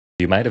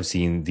You might have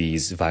seen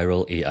these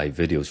viral AI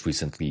videos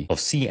recently of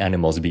sea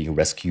animals being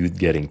rescued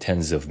getting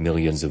tens of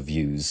millions of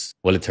views.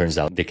 Well, it turns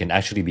out they can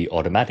actually be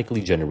automatically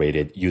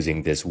generated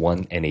using this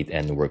one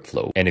N8N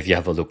workflow. And if you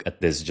have a look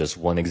at this just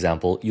one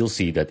example, you'll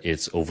see that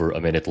it's over a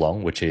minute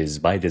long, which is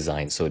by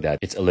design so that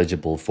it's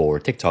eligible for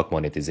TikTok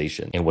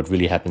monetization. And what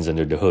really happens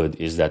under the hood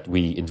is that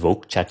we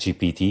invoke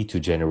ChatGPT to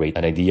generate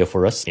an idea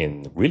for us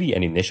in really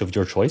any niche of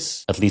your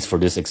choice. At least for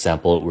this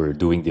example, we're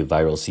doing the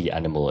viral sea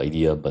animal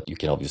idea, but you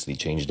can obviously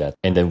change that.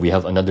 And then we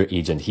have another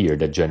agent here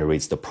that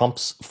generates the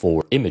prompts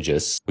for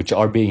images, which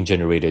are being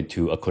generated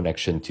to a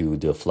connection to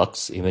the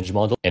Flux image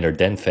model and are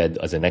then fed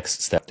as a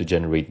next step to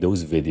generate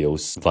those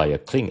videos via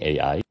Kling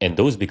AI. And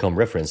those become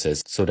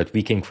references so that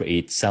we can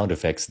create sound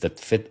effects that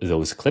fit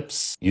those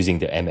clips using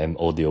the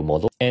audio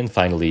model. And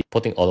finally,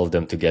 putting all of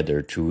them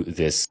together through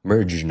this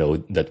merge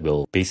node that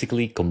will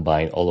basically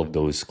combine all of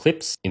those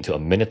clips into a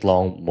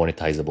minute-long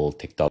monetizable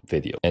TikTok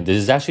video. And this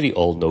is actually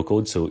all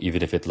no-code, so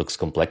even if it looks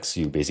complex,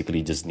 you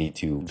basically just need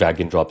to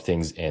drag and drop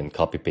things and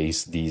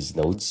copy-paste these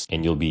nodes,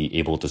 and you'll be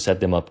able to set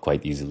them up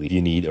quite easily. If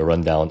you need a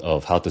rundown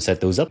of how to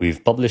set those up,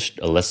 we've published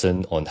a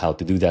lesson on how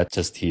to do that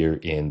just here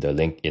in the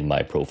link in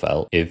my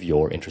profile if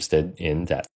you're interested in that.